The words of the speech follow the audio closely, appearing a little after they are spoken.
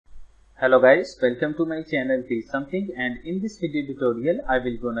Hello guys, welcome to my channel Teach Something, and in this video tutorial I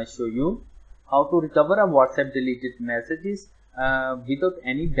will gonna show you how to recover a WhatsApp deleted messages without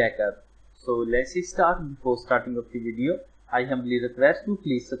any backup. So let's start. Before starting of the video, I humbly request you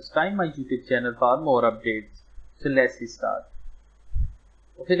please subscribe my YouTube channel for more updates. So let's start.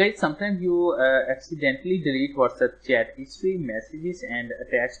 Okay guys, sometimes you accidentally delete WhatsApp chat history, messages and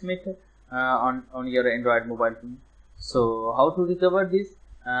attachment on your Android mobile phone. So how to recover this?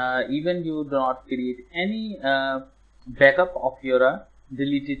 Even you do not create any backup of your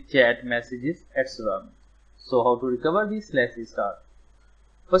deleted chat messages, etc. So how to recover this? Let's start.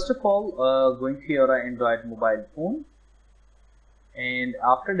 First of all, going to your Android mobile phone, and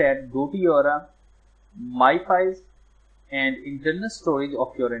after that go to your My Files and internal storage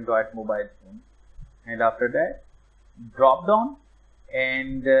of your Android mobile phone, and after that drop down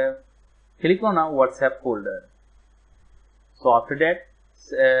and click on a WhatsApp folder. So after that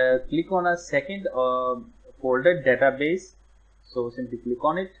click on a second folder, database. So simply click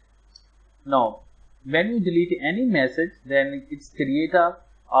on it. Now when you delete any message, then it's create a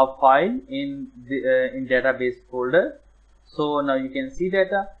file in the in database folder. So now you can see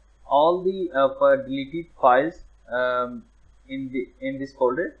that all the deleted files in this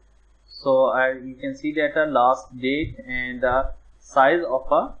folder. So you can see that last date and the size of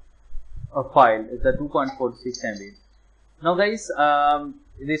a file is a 2.46 MB. Now guys,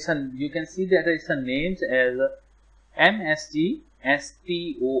 you can see that it's a names as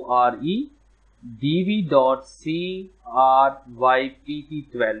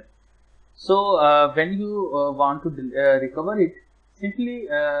mststoredb.crypt12. So when you want to recover it, simply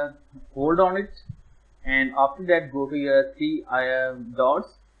hold on it, and after that go to your three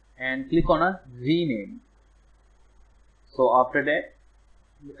dots and click on a rename. So after that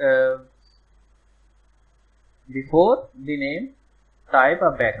before the name type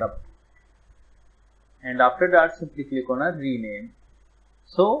a backup, and after that simply click on a rename.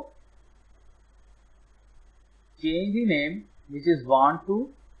 So change the name which is want to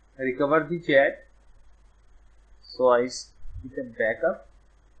recover the chat. So I click a backup,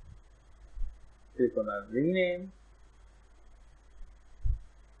 click on a rename.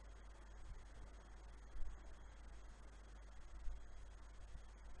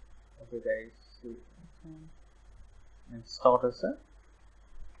 Okay guys, and start as a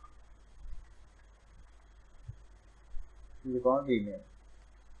click on rename.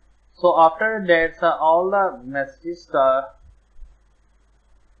 So after that all the messages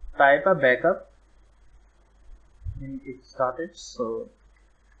type a backup and it started. So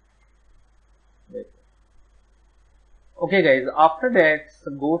wait. Okay guys, after that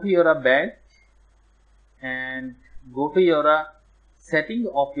go to your batch and go to your setting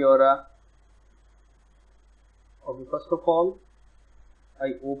of your okay, first of all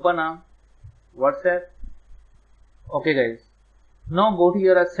I open a WhatsApp. Okay guys, now go to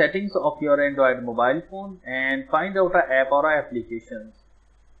your settings of your Android mobile phone and find out a app or applications.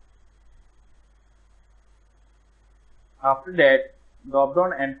 After that drop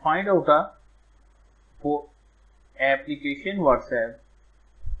down and find out a application WhatsApp.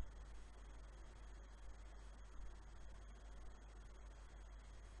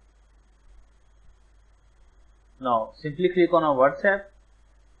 Now simply click on a WhatsApp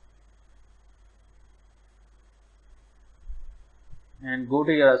and go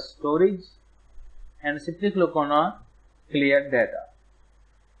to your storage and simply click on a clear data.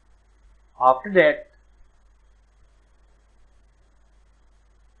 After that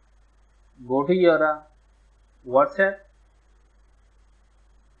go to your WhatsApp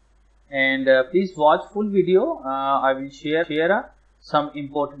and please watch full video. I will share some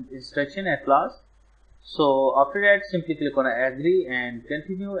important instruction at last. So after that simply click on agree and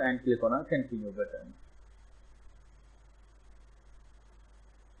continue and click on a continue button.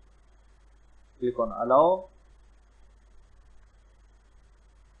 Click on allow.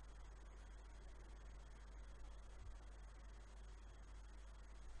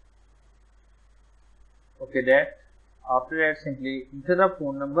 Okay, that after that simply enter the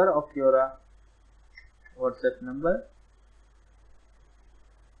phone number of your WhatsApp number.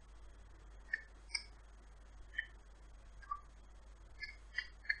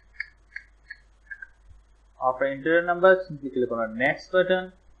 After enter the number, simply click on a next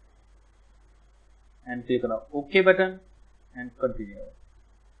button and click on a OK button and continue.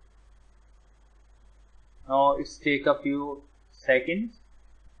 Now it's take a few seconds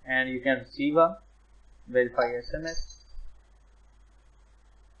and you can receive a verify SMS.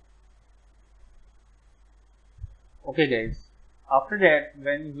 Okay guys, after that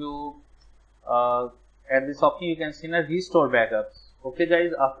when you at this option you can see a restore backups. Okay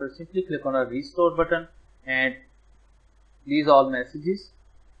guys, after simply click on a restore button and these all messages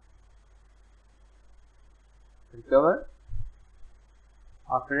recover.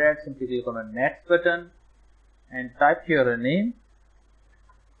 After that, simply click on a next button and type your name.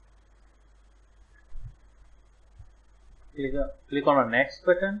 Click on a next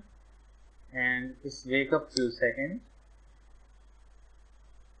button and just wait up few seconds.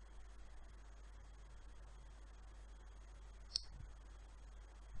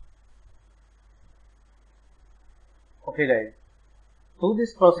 Okay guys, through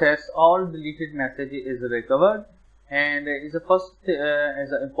this process all deleted message is recovered, and is the first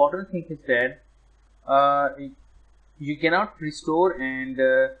as an important thing is that you cannot restore and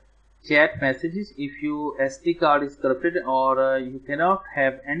chat messages if your SD card is corrupted, or you cannot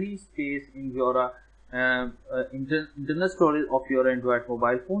have any space in your internal storage of your Android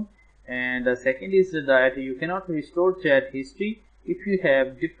mobile phone. And second is that you cannot restore chat history if you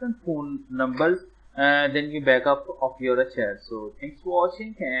have different phone numbers than your backup of your chat. So thanks for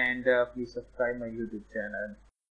watching, and please subscribe my YouTube channel.